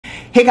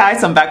Hey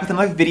guys, I'm back with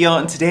another video,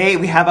 and today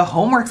we have a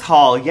HOMEWORX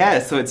haul.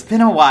 Yes, so it's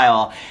been a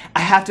while. I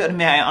have to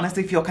admit, I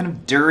honestly feel kind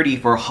of dirty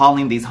for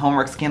hauling these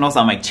HOMEWORX candles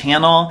on my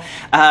channel.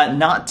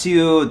 Not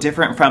too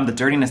different from the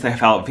dirtiness I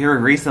felt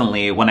very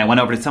recently when I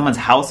went over to someone's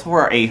house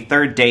for a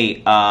third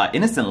date,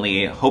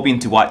 innocently hoping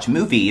to watch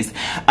movies.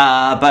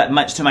 But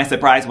much to my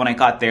surprise, when I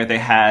got there, they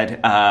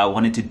had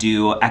wanted to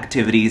do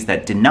activities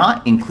that did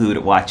not include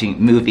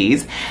watching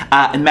movies.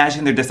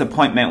 Imagine their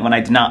disappointment when I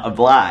did not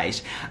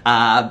oblige.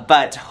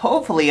 But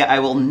hopefully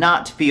I will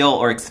not feel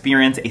or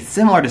experience a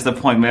similar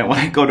disappointment when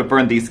I go to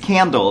burn these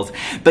candles.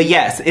 But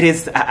yes, it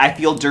is, I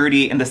feel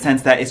dirty in the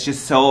sense that it's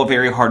just so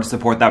very hard to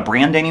support that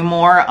brand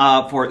anymore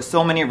for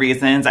so many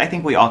reasons. I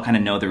think we all kind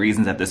of know the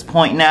reasons at this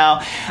point now,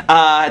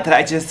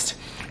 that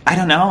I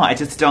don't know, I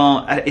just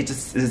don't, it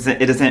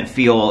doesn't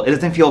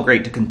feel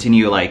great to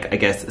continue, like, I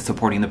guess,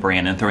 supporting the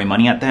brand and throwing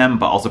money at them,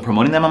 but also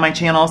promoting them on my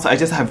channel. So I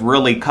just have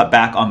really cut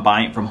back on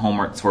buying from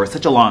HOMEWORX for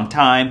such a long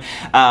time.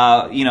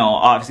 You know,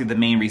 obviously the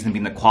main reason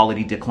being the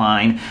quality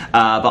decline,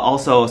 but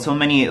also so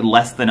many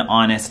less than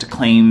honest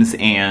claims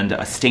and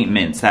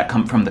statements that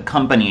come from the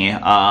company,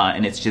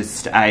 and it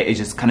just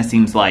kind of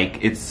seems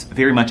like it's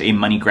very much a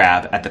money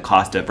grab at the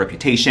cost of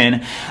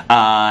reputation,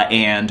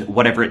 and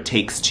whatever it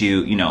takes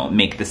to, you know,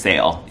 make the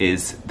sale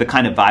is the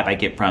kind of vibe I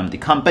get from the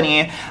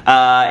company,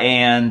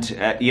 and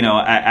you know,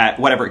 at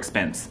whatever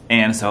expense.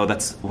 And so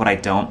that's what I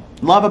don't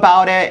love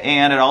about it.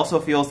 And it also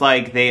feels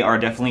like they are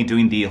definitely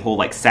doing the whole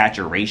like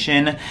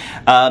saturation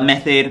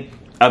method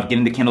of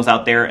getting the candles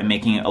out there and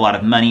making a lot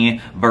of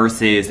money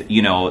versus,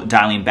 you know,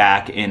 dialing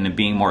back and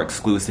being more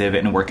exclusive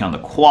and working on the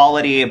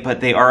quality.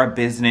 But they are a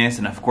business,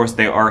 and of course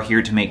they are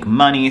here to make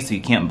money, so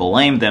you can't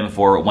blame them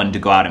for wanting to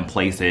go out in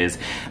places.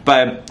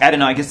 But I don't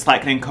know, I guess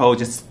Slatkin & Co.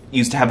 just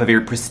used to have a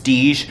very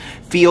prestige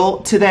feel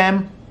to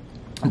them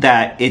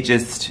that it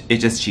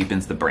just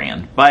cheapens the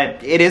brand.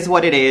 But it is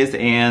what it is,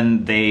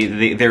 and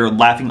they're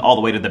laughing all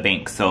the way to the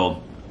bank,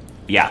 so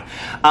yeah.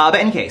 But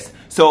in any case,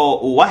 so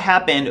what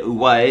happened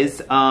was,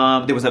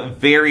 there was a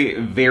very,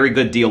 very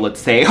good deal, let's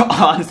say,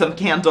 on some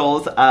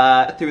candles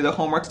through the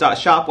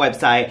HOMEWORX.shop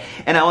website.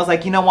 And I was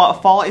like, you know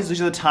what, fall is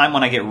usually the time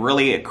when I get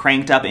really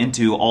cranked up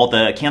into all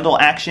the candle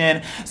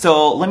action.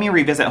 So let me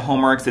revisit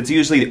HOMEWORX. It's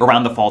usually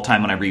around the fall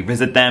time when I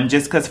revisit them,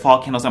 just because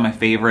fall candles are my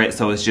favorite.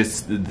 So it's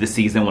just the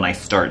season when I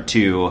start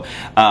to,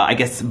 I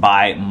guess,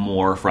 buy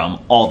more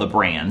from all the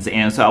brands.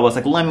 And so I was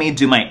like, let me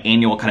do my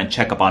annual kind of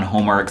checkup on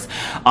HOMEWORX.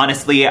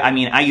 Honestly, I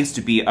mean, I used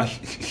to be a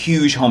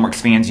huge HOMEWORX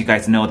fans. You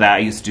guys know that. I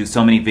used to do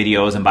so many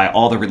videos and buy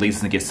all the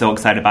releases and get so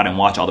excited about it and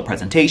watch all the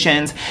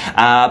presentations.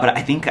 But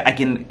I think I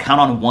can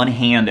count on one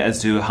hand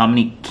as to how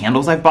many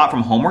candles I've bought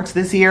from HOMEWORX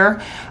this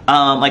year.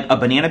 Like a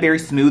banana berry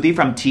smoothie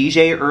from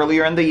TJ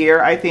earlier in the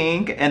year, I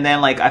think. And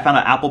then like I found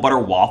an apple butter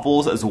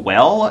waffles as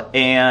well.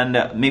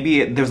 And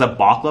maybe there's a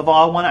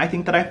baklava one I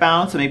think that I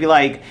found. So maybe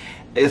like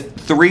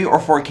 3 or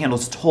 4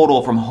 candles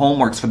total from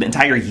HOMEWORX for the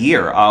entire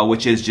year,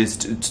 which is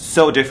just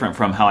so different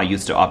from how I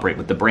used to operate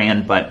with the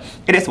brand, but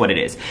it is what it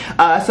is.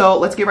 So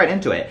let's get right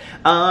into it.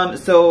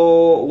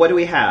 So what do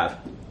we have?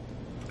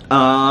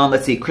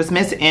 Let's see,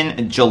 Christmas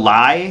in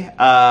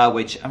July,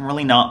 which I'm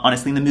really not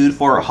honestly in the mood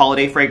for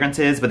holiday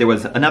fragrances, but there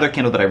was another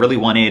candle that I really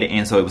wanted,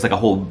 and so it was like a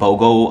whole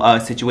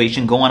BOGO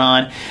situation going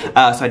on.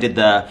 So I did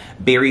the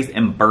Berries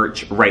and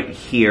Birch right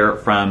here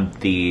from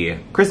the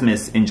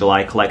Christmas in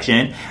July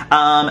collection.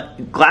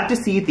 Glad to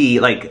see the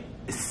like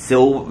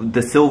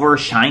the silver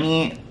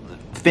shiny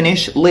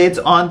finish lids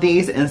on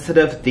these instead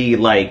of the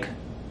like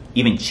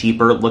even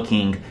cheaper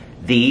looking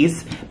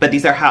these, but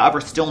these are,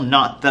 however, still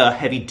not the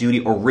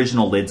heavy-duty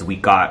original lids we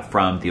got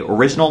from the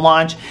original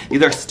launch.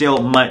 These are still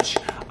much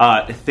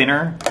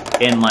thinner,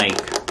 and like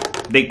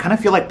they kind of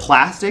feel like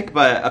plastic,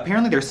 but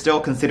apparently they're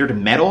still considered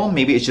metal.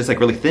 Maybe it's just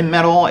like really thin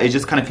metal. It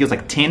just kind of feels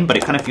like tin, but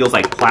it kind of feels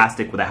like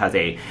plastic that has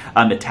a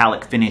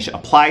metallic finish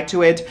applied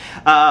to it.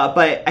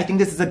 But I think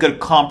this is a good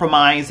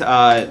compromise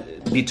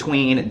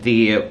between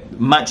the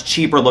much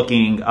cheaper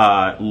looking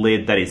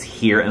lid that is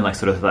here and like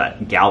sort of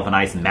that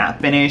galvanized matte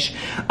finish,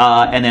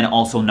 and then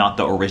also not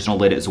the original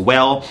lid as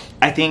well.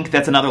 I think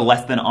that's another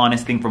less than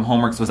honest thing from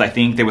HOMEWORX, was I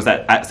think there was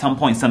at some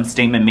point some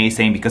statement made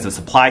saying because of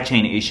supply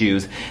chain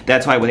issues,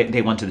 that's why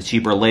they went to the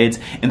cheaper lids,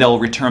 and they'll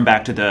return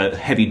back to the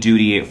heavy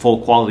duty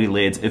full quality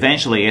lids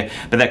eventually.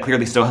 But that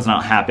clearly still has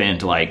not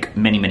happened, like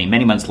many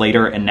months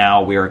later, and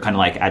now we're kind of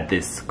like at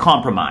this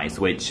compromise,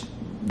 which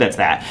that's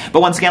that.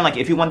 But once again, like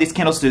if you want these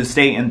candles to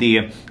stay in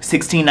the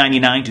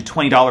 $16.99 to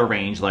 $20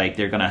 range, like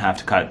they're gonna have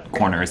to cut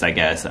corners, I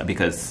guess,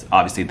 because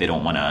obviously they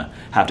don't want to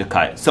have to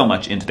cut so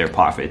much into their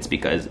profits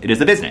because it is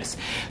a business.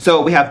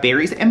 So we have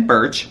Berries and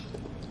Birch,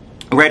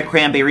 red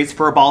cranberries,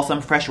 fir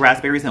balsam, fresh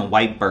raspberries, and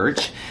white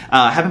birch.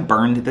 I haven't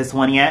burned this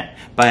one yet,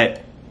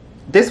 but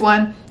this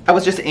one I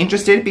was just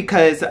interested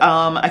because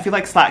I feel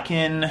like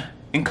Slatkin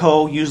 &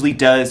 Co. usually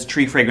does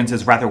tree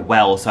fragrances rather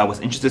well, so I was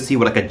interested to see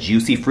what like a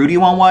juicy fruity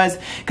one was,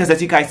 because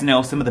as you guys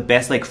know, some of the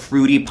best like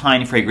fruity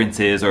pine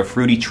fragrances or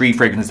fruity tree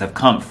fragrances have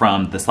come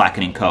from the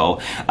Slacken & Co.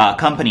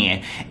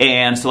 Company.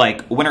 And so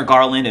like Winter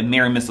Garland and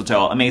Merry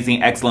Mistletoe,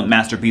 amazing, excellent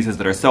masterpieces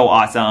that are so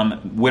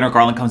awesome. Winter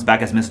Garland comes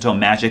back as Mistletoe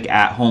Magic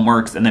at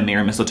HOMEWORX, and then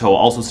Merry Mistletoe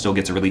also still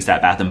gets a release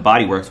at Bath &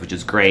 Body Works, which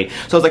is great.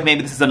 So I was like,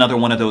 maybe this is another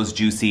one of those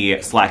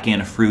juicy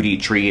Slacken fruity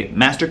tree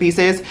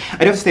masterpieces. I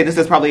do have to say this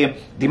is probably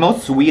the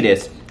most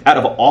sweetest out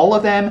of all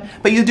of them,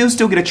 but you do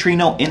still get a tree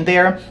note in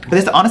there. But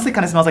this honestly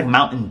kind of smells like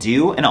Mountain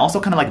Dew, and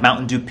also kind of like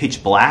Mountain Dew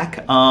Pitch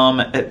Black.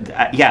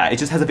 Yeah, it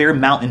just has a very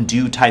Mountain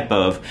Dew type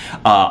of,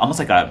 almost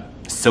like a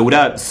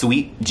soda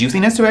sweet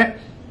juiciness to it.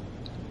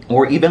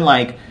 Or even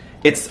like,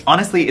 it's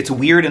honestly, it's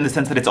weird in the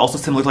sense that it's also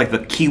similar to like the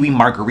Kiwi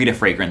Margarita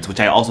fragrance, which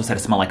I also said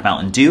smell like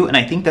Mountain Dew, and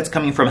I think that's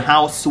coming from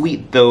how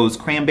sweet those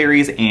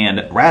cranberries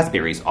and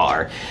raspberries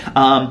are.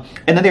 And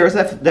then there is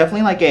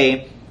definitely like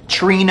a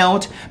tree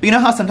note, but you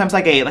know how sometimes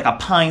like a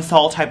pine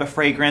sol type of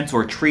fragrance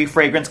or tree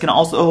fragrance can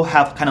also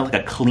have kind of like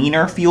a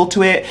cleaner feel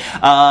to it,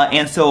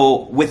 and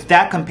so with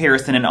that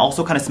comparison, it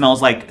also kind of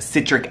smells like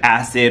citric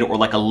acid or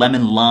like a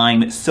lemon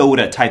lime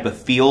soda type of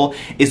feel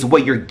is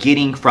what you're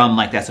getting from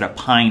like that sort of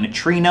pine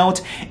tree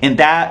note, and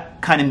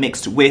that kind of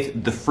mixed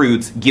with the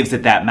fruits gives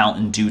it that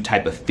Mountain Dew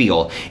type of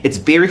feel. It's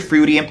very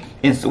fruity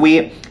and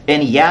sweet,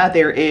 and yeah,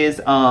 there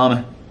is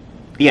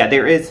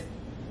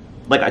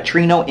like a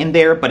tree note in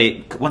there, but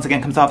it once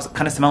again comes off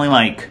kind of smelling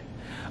like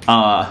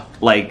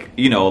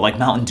you know, like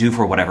Mountain Dew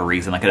for whatever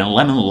reason, like in a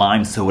lemon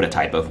lime soda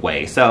type of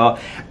way. So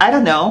I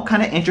don't know,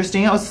 kind of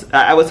interesting.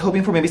 I was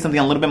hoping for maybe something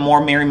a little bit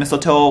more Merry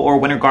Mistletoe or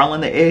Winter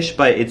Garland-ish,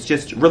 but it's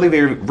just really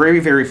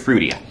very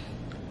fruity.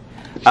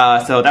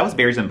 So that was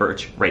Berries and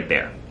Birch right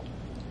there.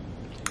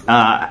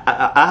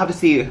 I'll have to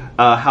see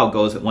how it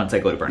goes once I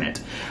go to burn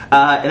it.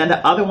 And then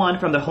the other one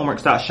from the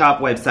HOMEWORX.shop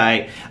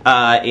website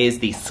is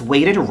the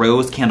Sueded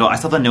Rose candle. I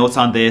saw the notes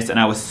on this and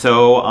I was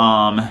so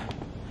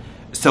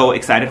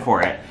excited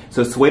for it.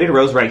 So Sueded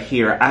Rose right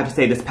here, I have to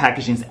say this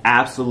packaging is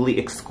absolutely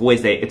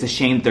exquisite. It's a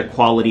shame that their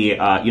quality,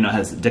 you know,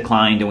 has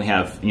declined and we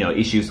have, you know,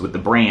 issues with the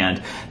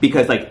brand,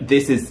 because like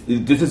this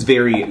is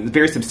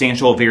very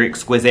substantial, very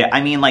exquisite. I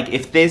mean, like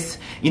if this,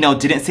 you know,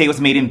 didn't say it was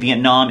made in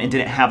Vietnam and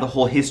didn't have the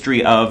whole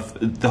history of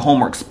the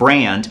HOMEWORX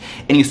brand,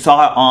 and you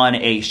saw it on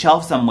a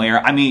shelf somewhere,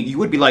 I mean, you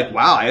would be like,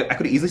 wow, I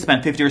could easily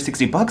spend 50 or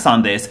 60 bucks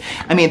on this.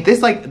 I mean,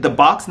 this, like, the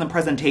box and the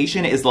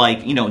presentation is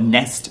like, you know,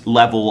 Nest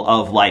level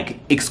of like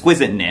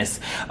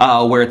exquisiteness,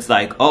 where it's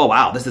like, oh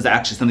wow, this is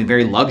actually something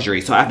very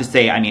luxury. So I have to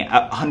say, I mean,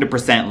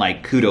 100%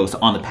 like kudos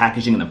on the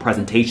packaging and the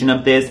presentation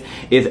of this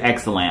is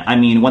excellent. I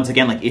mean, once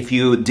again, like if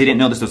you didn't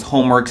know this was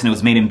HOMEWORX and it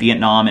was made in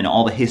Vietnam and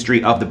all the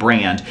history of the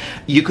brand,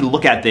 you could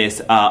look at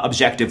this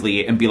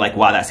objectively and be like,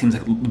 wow, that seems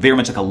like very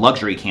much like a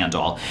luxury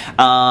candle.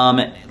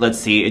 Let's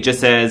see, it just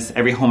says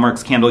every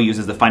HOMEWORX candle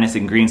uses the finest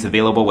ingredients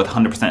available with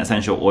 100%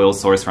 essential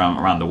oils sourced from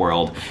around the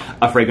world.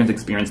 A fragrance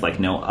experience like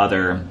no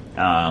other.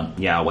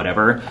 Yeah,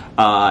 whatever.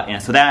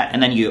 And so that,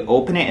 and then you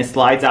open it, it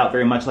slides out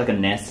very much like a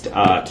Nest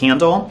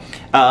candle,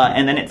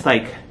 and then it's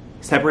like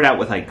separate out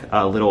with like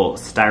a little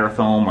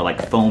styrofoam or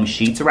like foam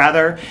sheets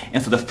rather.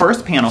 And so the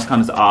first panel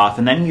comes off,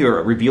 and then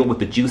you're revealed with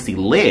the juicy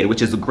lid,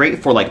 which is great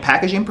for like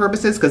packaging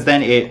purposes, because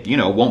then it, you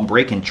know, won't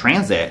break in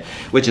transit,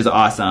 which is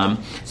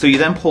awesome. So you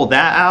then pull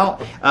that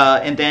out,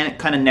 and then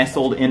kind of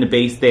nestled in the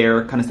base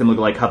there, kind of similar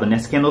to like how the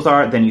Nest candles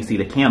are, then you see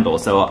the candle.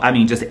 So I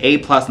mean, just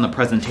A+ on the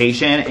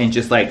presentation, and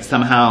just like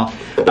somehow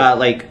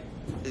like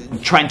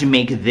trying to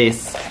make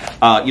this,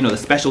 you know, the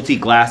specialty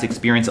glass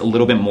experience a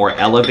little bit more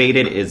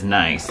elevated is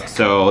nice.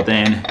 So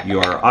then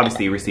you're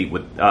obviously received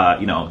with,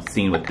 you know,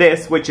 seen with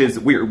this, which is,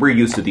 we're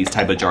used to these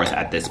type of jars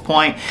at this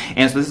point.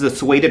 And so this is a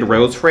Sueded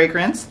Rose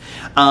fragrance.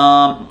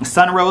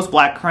 Sun Rose,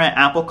 Blackcurrant,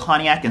 Apple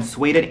Cognac, and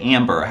Sueded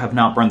Amber. I have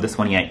not burned this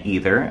one yet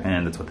either,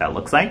 and that's what that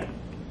looks like.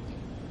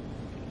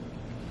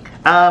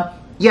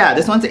 Yeah,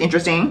 this one's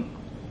interesting.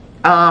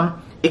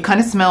 It kind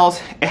of smells,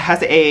 it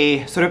has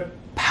a sort of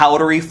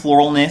powdery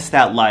floralness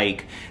that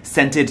like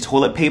scented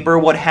toilet paper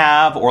would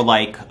have, or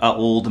like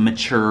old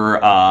mature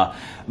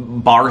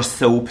bar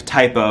soap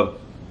type of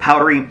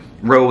powdery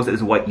rose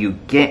is what you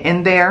get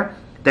in there.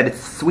 That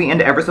it's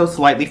sweetened ever so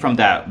slightly from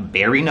that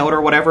berry note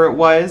or whatever it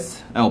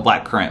was. Oh,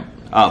 blackcurrant,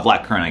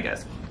 I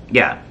guess.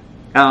 Yeah.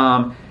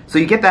 So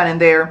you get that in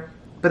there,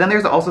 but then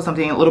there's also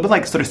something a little bit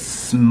like sort of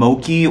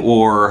smoky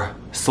or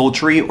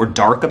sultry or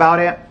dark about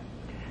it.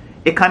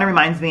 It kind of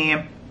reminds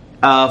me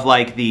of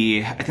like I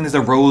think there's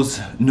a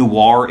Rose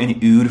Noir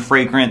and Oud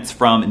fragrance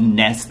from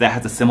Nest that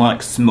has a similar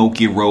like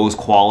smoky rose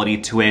quality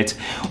to it.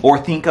 Or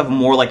think of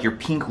more like your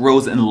Pink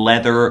Rose and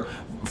Leather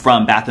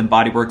from Bath &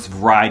 Body Works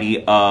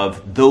variety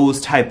of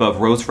those type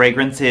of rose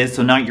fragrances.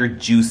 So not your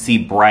juicy,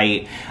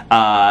 bright,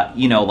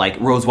 you know, like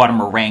Rosewater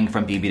Meringue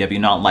from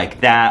BBW, not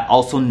like that.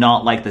 Also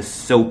not like the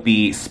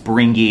soapy,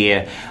 springy,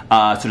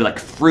 sort of like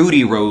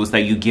fruity rose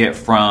that you get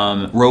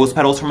from Rose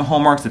Petals from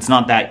HOMEWORX. It's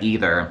not that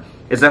either.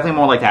 It's definitely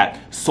more like that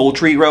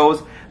sultry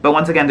rose. But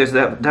once again, there's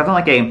definitely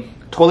like a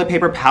toilet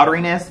paper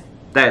powderiness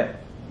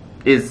that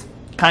is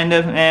kind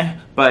of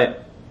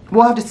but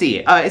we'll have to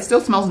see. It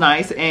still smells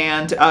nice,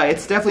 and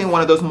it's definitely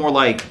one of those more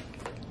like,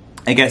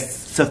 I guess,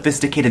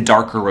 sophisticated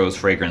darker rose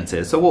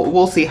fragrances. So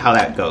we'll see how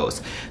that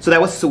goes. So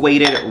that was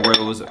Sueded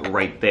Rose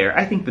right there.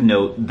 I think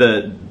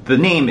the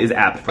name is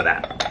apt for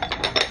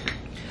that.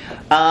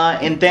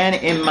 And then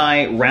in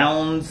my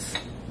rounds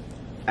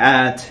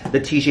at the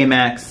TJ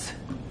Maxx,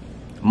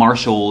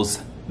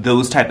 Marshalls,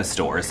 those type of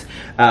stores,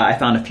 I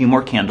found a few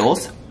more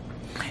candles.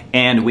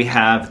 And we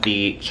have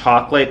the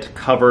chocolate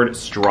covered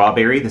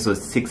strawberry. This was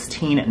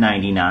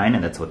 $16.99,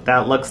 and that's what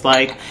that looks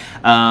like.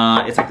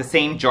 It's like the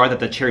same jar that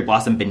the cherry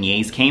blossom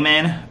beignets came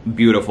in.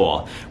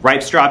 Beautiful.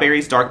 Ripe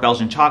strawberries, dark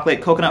Belgian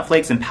chocolate, coconut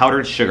flakes, and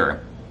powdered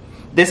sugar.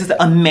 This is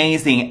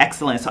amazing,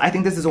 excellent. So I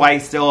think this is why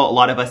a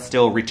lot of us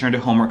still return to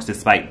HOMEWORX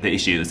despite the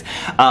issues,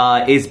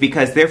 is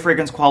because their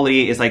fragrance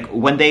quality is like,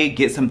 when they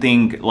get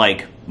something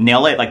like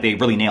nail it, like they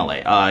really nail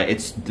it.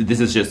 This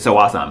is just so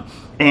awesome.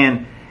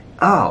 And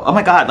oh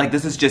my god, like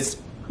this is just,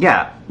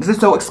 yeah, this is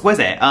so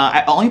exquisite.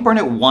 I only burned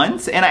it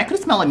once, and I could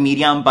smell it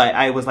medium, but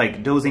I was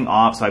like dozing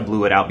off, so I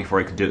blew it out before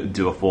I could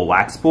do a full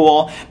wax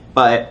spool.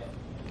 But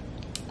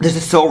this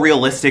is so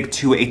realistic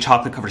to a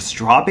chocolate covered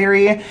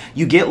strawberry.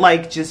 You get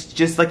like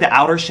just like the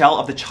outer shell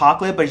of the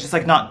chocolate, but it's just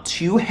like not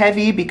too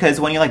heavy, because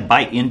when you like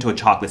bite into a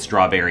chocolate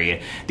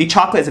strawberry, the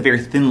chocolate is a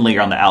very thin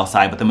layer on the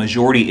outside, but the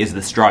majority is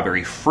the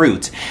strawberry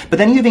fruit. But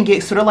then you even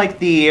get sort of like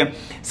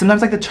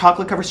sometimes like the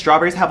chocolate covered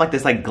strawberries have like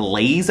this like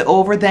glaze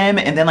over them,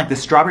 and then like the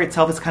strawberry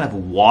itself is kind of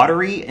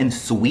watery and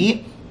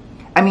sweet.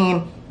 I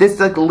mean, this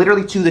like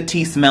literally to the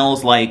T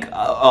smells like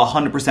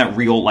 100%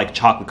 real like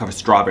chocolate covered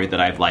strawberry that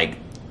I've like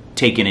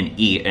taken and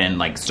eat and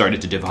like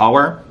started to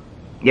devour.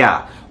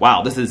 Yeah,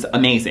 wow, this is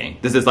amazing.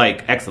 This is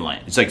like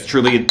excellent. It's like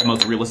truly the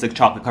most realistic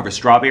chocolate covered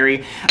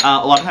strawberry.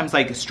 A lot of times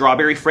like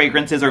strawberry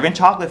fragrances or even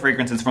chocolate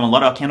fragrances from a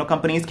lot of candle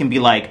companies can be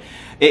like,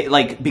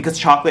 because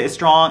chocolate is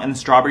strong and the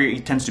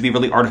strawberry tends to be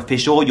really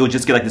artificial, you'll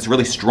just get like this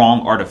really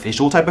strong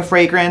artificial type of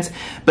fragrance.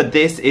 But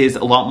this is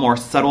a lot more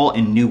subtle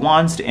and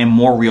nuanced and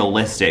more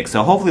realistic.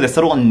 So hopefully the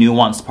subtle and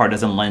nuanced part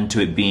doesn't lend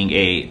to it being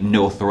a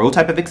no-throw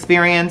type of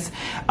experience,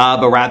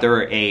 but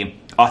rather a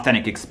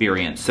authentic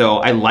experience. So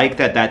I like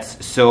that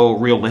that's so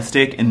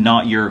realistic and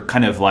not your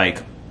kind of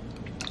like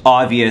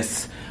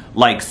obvious,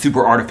 like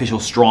super artificial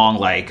strong,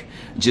 like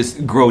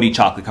just grody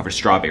chocolate covered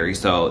strawberry.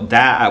 So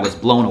that I was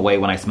blown away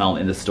when I smelled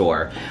it in the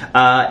store.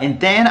 And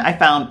then I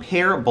found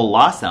Pear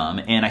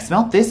Blossom, and I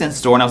smelled this in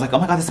store, and I was like, oh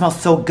my god, this smells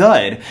so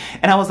good.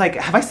 And I was like,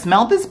 have I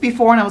smelled this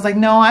before? And I was like,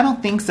 no, I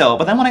don't think so.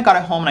 But then when I got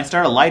it home and I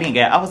started lighting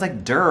it, I was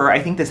like, I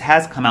think this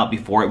has come out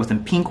before. It was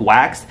in pink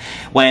wax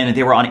when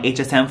they were on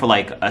HSM for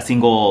like a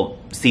single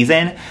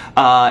season.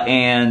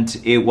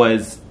 And it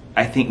was,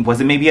 I think, was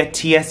it maybe a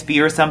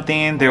TSV or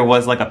something? There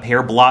was like a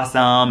Pear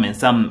Blossom and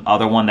some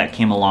other one that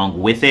came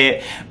along with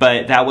it.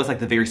 But that was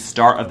like the very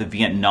start of the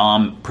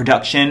Vietnam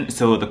production.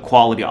 So the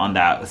quality on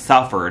that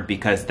suffered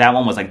because that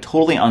one was like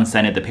totally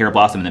unscented, the Pear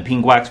Blossom and the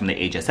pink wax from the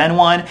HSN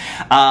one.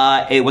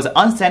 It was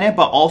unscented,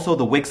 but also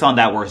the wicks on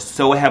that were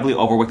so heavily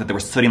overworked that they were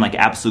sooting like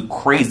absolute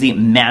crazy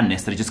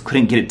madness that I just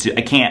couldn't get it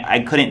to,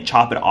 I couldn't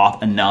chop it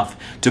off enough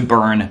to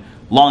burn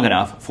long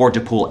enough for it to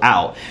pull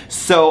out.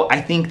 So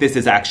I think this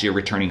is actually a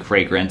returning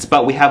fragrance,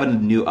 but we have a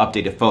new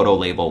updated photo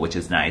label, which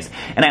is nice.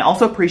 And I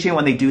also appreciate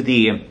when they do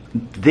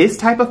this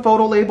type of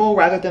photo label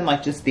rather than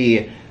like just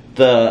the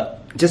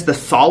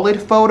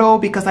solid photo,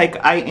 because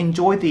like I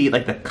enjoy the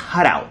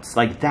cutouts.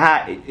 Like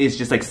that is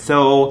just like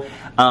so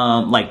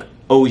like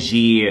OG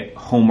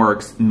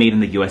HOMEWORX made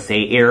in the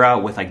USA era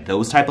with like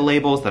those type of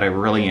labels that I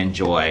really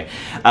enjoy.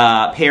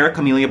 Pear,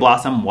 Camellia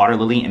Blossom, Water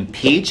Lily, and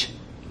Peach.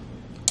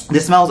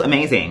 This smells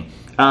amazing.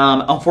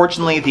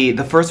 Unfortunately,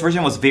 the first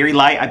version was very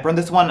light. I burned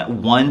this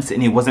one once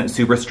and it wasn't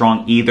super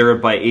strong either,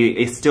 but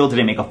it still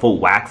didn't make a full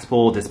wax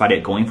pull despite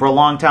it going for a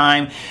long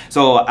time.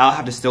 So I'll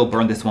have to still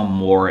burn this one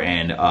more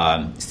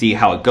and see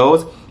how it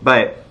goes.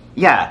 But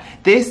yeah,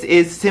 this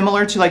is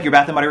similar to like your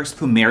Bath & Body Works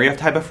Plumeria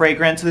type of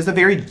fragrance. So there's a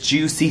very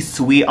juicy,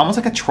 sweet, almost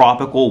like a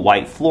tropical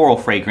white floral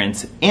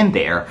fragrance in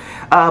there.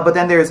 But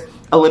then there's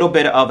a little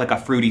bit of like a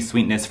fruity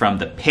sweetness from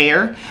the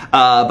pear,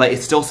 but it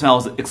still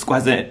smells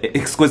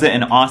exquisite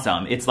and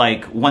awesome. It's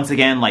like, once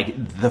again, like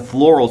the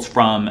florals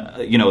from,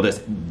 you know, the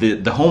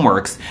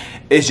HOMEWORX,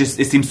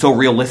 it seems so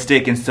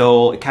realistic, and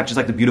so it captures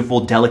like the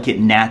beautiful, delicate,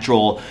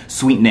 natural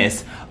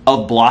sweetness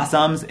of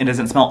blossoms and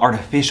doesn't smell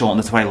artificial, and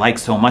that's what I like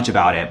so much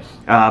about it.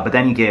 But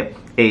then you get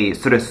a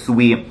sort of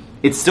sweet,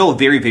 it's still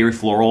very, very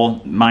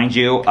floral, mind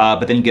you,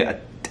 but then you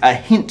get a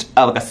hint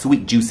of like a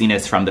sweet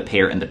juiciness from the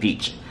pear and the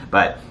peach.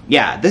 But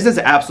yeah, this is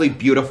absolutely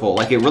beautiful.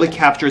 Like it really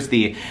captures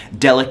the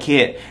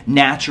delicate,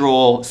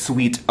 natural,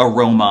 sweet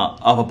aroma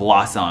of a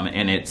blossom.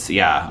 And it's,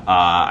 yeah,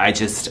 I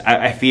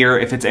fear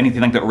if it's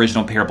anything like the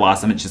original Pear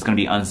Blossom, it's just gonna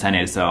be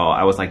unscented. So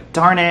I was like,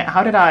 darn it,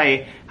 how did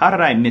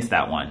I miss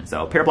that one?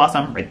 So Pear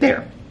Blossom right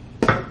there.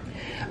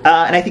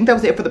 And I think that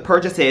was it for the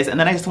purchases. And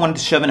then I just wanted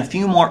to shove in a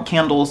few more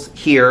candles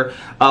here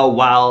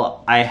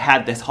while I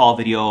had this haul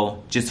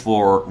video just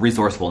for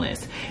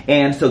resourcefulness.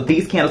 And so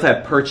these candles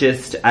I've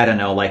purchased, I don't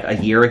know, like a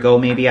year ago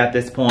maybe at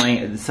this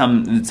point,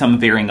 some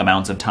varying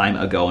amounts of time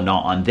ago,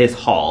 not on this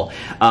haul.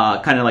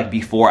 Kind of like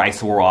before I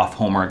swore off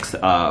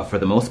HOMEWORX for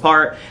the most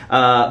part.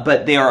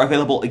 But they are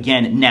available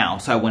again now,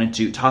 so I wanted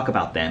to talk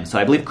about them. So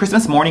I believe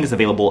Christmas Morning is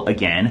available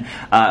again.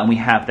 And we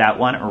have that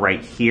one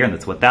right here, and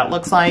that's what that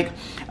looks like.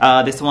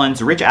 This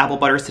one's rich apple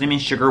butter, cinnamon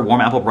sugar,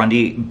 warm apple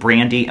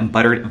brandy, and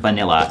buttered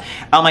vanilla.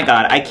 Oh my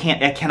god, I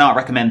cannot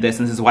recommend this,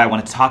 and this is why I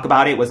wanted to talk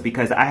about it, was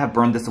because I have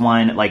burned this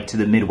one like to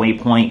the midway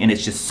point, and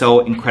it's just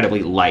so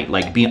incredibly light,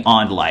 like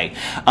beyond light.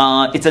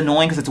 It's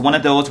annoying because it's one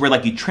of those where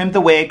like you trim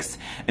the wicks,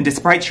 and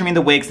despite trimming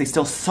the wicks, they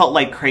still soot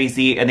like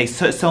crazy, and they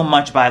soot so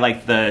much by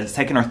like the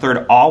second or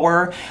third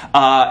hour,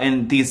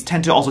 and these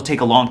tend to also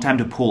take a long time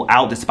to pull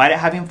out despite it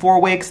having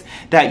 4 wicks,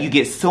 that you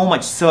get so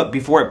much soot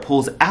before it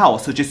pulls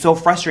out. So it's just so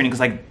frustrating because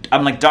like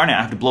I'm like, darn it,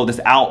 I have to blow this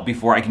out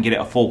before I can get it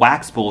a full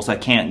wax pull, so I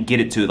can't get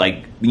it to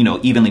like, you know,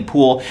 evenly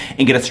pull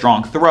and get a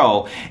strong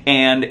throw.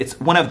 And it's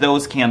one of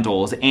those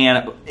candles,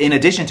 and in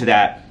addition to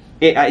that,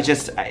 it's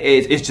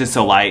just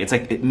so light. It's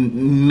like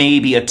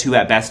maybe a 2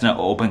 at best in an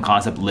open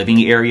concept living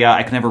area.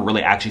 I can never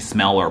really actually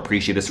smell or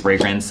appreciate this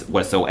fragrance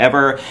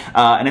whatsoever.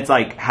 And it's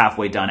like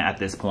halfway done at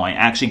this point.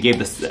 I actually gave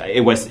this,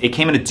 it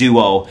came in a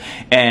duo,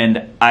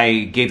 and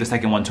I gave the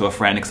second one to a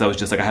friend because I was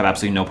just like, I have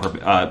absolutely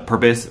no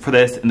purpose for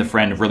this, and the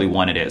friend really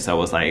wanted it. So I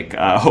was like,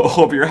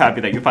 hope you're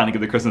happy that you finally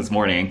get the Christmas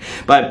Morning.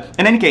 But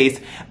in any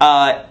case,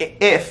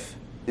 if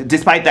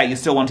despite that you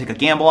still want to take a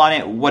gamble on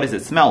it, what does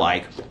it smell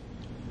like?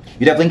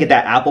 You definitely get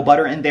that apple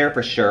butter in there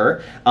for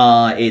sure.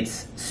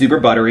 It's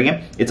super buttery.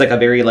 It's like a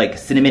very like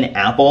cinnamon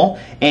apple.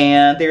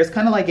 And there's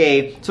kind of like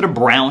a sort of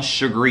brown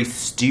sugary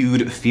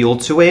stewed feel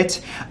to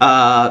it.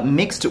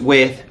 Mixed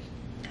with,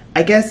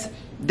 I guess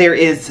there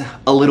is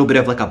a little bit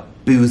of like a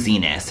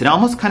booziness. It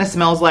almost kind of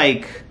smells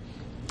like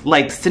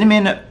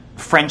cinnamon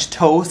French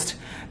toast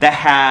that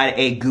had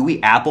a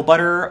gooey apple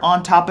butter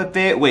on top of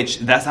it, which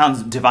that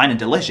sounds divine and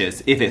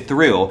delicious if it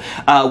threw,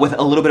 with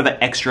a little bit of an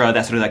extra,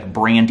 that sort of like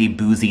brandy,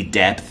 boozy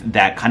depth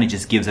that kind of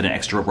just gives it an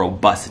extra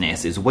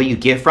robustness is what you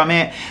get from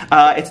it.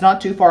 It's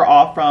not too far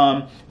off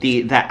from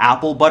the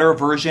apple butter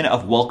version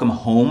of Welcome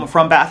Home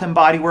from Bath &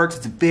 Body Works.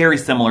 It's very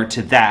similar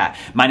to that,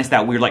 minus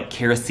that weird like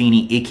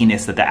kerosene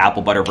ickiness that the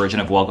apple butter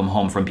version of Welcome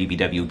Home from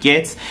BBW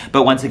gets.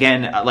 But once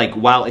again, like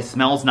while it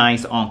smells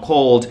nice on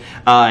cold,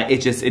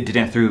 it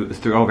didn't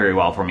throw very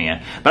well for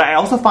me. But I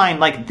also find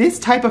like this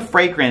type of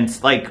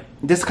fragrance, like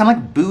this kind of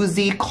like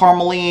boozy,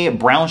 caramely,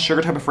 brown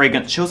sugar type of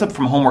fragrance shows up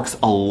from HOMEWORX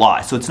a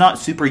lot. So it's not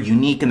super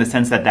unique in the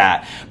sense that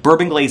that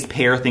bourbon glazed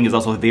pear thing is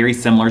also very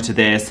similar to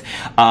this.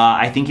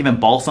 I think even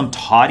balsam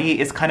toddy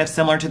is kind of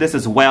similar to this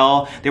as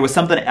well. There was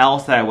something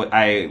else that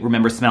I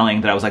remember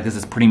smelling that I was like, this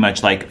is pretty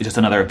much like just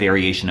another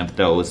variation of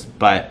those.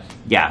 But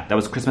yeah, that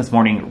was Christmas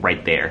Morning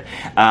right there.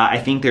 I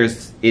think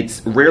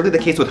it's rarely the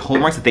case with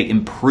HOMEWORX that they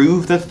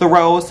improve the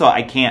throw, so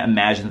I can't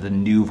imagine that the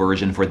new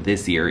version for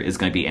this year is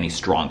going to be any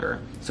stronger.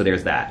 So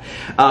there's that.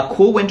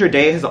 Cool Winter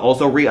Day has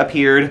also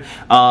reappeared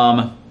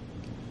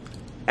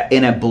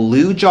in a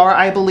blue jar,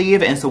 I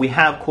believe, and so we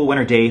have Cool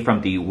Winter Day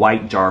from the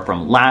white jar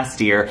from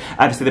last year.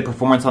 I have to say the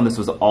performance on this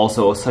was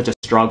also such a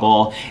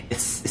struggle.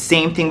 It's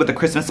same thing with the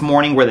Christmas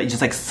Morning, where it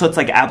just like soots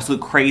like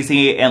absolute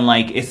crazy, and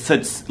like it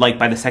soots like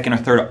by the second or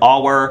third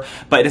hour,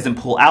 but it doesn't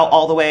pull out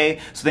all the way,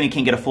 so then you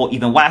can't get a full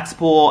even wax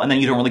pull, and then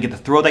you don't really get the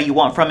throw that you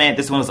want from it.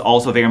 This one is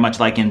also very much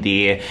like in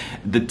the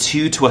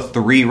 2 to a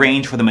 3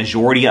 range for the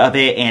majority of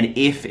it, and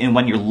if and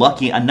when you're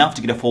lucky enough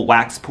to get a full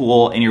wax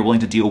pull and you're willing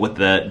to deal with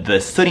the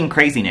sooting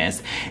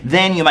craziness,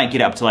 then you might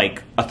get up to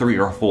like a 3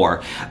 or a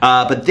 4.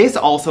 But this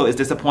also is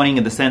disappointing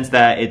in the sense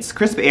that it's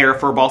crisp air,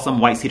 fir balsam,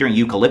 white cedar, and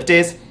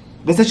eucalyptus.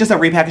 This is just a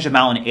repackage of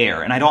Mountain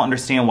Air, and I don't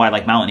understand why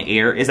like Mountain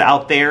Air is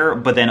out there,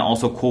 but then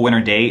also Cool Winter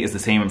Day is the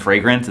same in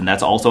fragrance, and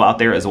that's also out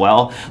there as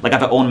well. Like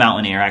if I own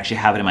Mountain Air, I actually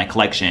have it in my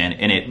collection,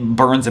 and it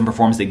burns and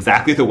performs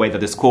exactly the way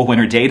that this Cool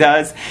Winter Day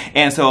does.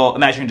 And so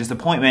imagine your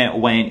disappointment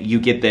when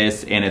you get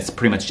this and it's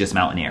pretty much just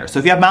Mountain Air. So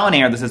if you have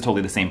Mountain Air, this is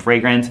totally the same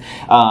fragrance.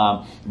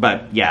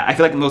 But yeah, I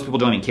feel like most people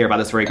don't even care about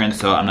this fragrance,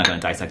 so I'm not going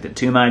to dissect it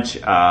too much.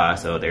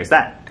 So there's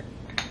that.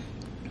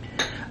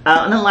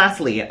 And then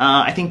lastly,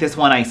 I think this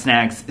one I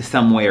snagged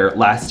somewhere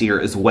last year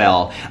as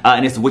well,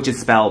 and it's Witch's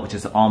Spell, which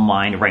is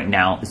online right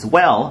now as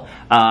well,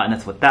 and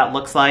that's what that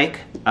looks like.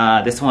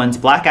 This one's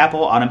black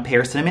apple, autumn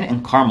pear, cinnamon,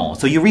 and caramel.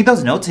 So you read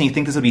those notes and you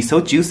think this would be so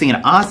juicy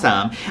and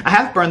awesome. I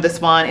have burned this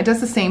one. It does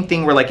the same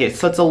thing where like it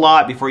soots a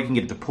lot before you can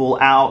get it to pull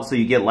out, so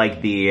you get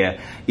like the,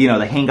 you know,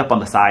 the hang up on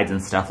the sides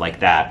and stuff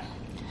like that.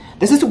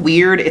 This is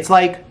weird. It's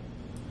like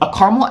a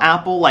caramel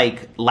apple,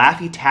 like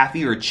Laffy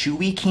Taffy or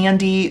Chewy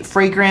candy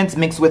fragrance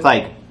mixed with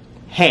like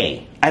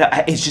hay.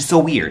 It's just so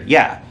weird.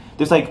 Yeah,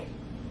 there's like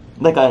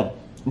a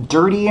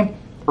dirty,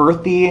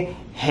 earthy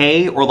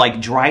hay or like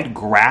dried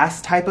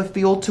grass type of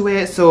feel to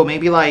it. So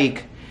maybe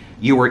like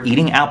you were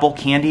eating apple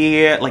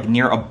candy like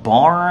near a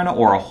barn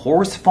or a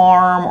horse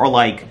farm, or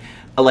like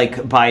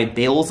like buy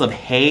bales of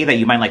hay that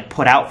you might like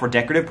put out for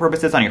decorative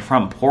purposes on your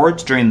front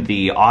porch during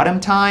the autumn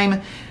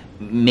time.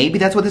 Maybe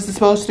that's what this is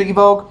supposed to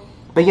evoke.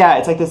 But yeah,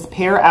 it's like this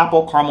pear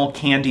apple caramel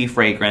candy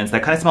fragrance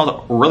that kind of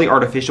smells really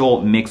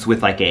artificial mixed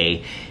with like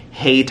a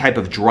hay type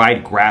of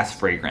dried grass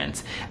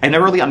fragrance. I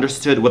never really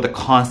understood what the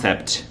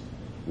concept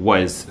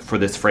was for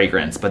this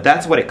fragrance, but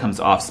that's what it comes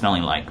off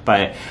smelling like.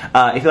 But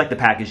if you like the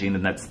packaging,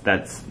 then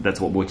that's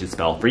what would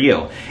spell for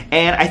you.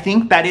 And I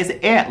think that is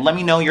it. Let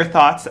me know your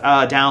thoughts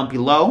down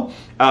below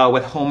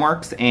with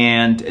HOMEWORX,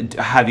 and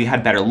have you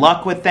had better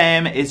luck with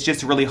them? It's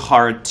just really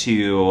hard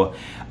to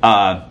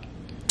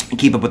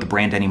keep up with the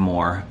brand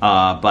anymore,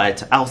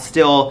 but I'll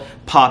still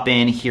pop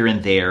in here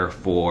and there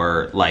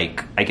for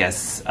like, I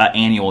guess,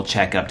 annual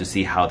checkup to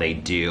see how they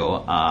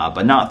do,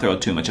 but not throw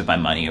too much of my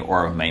money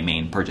or my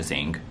main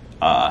purchasing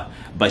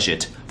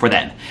budget for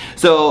them.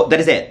 So that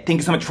is it. Thank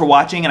you so much for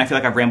watching, and I feel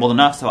like I've rambled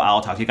enough, so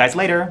I'll talk to you guys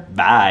later.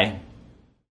 Bye.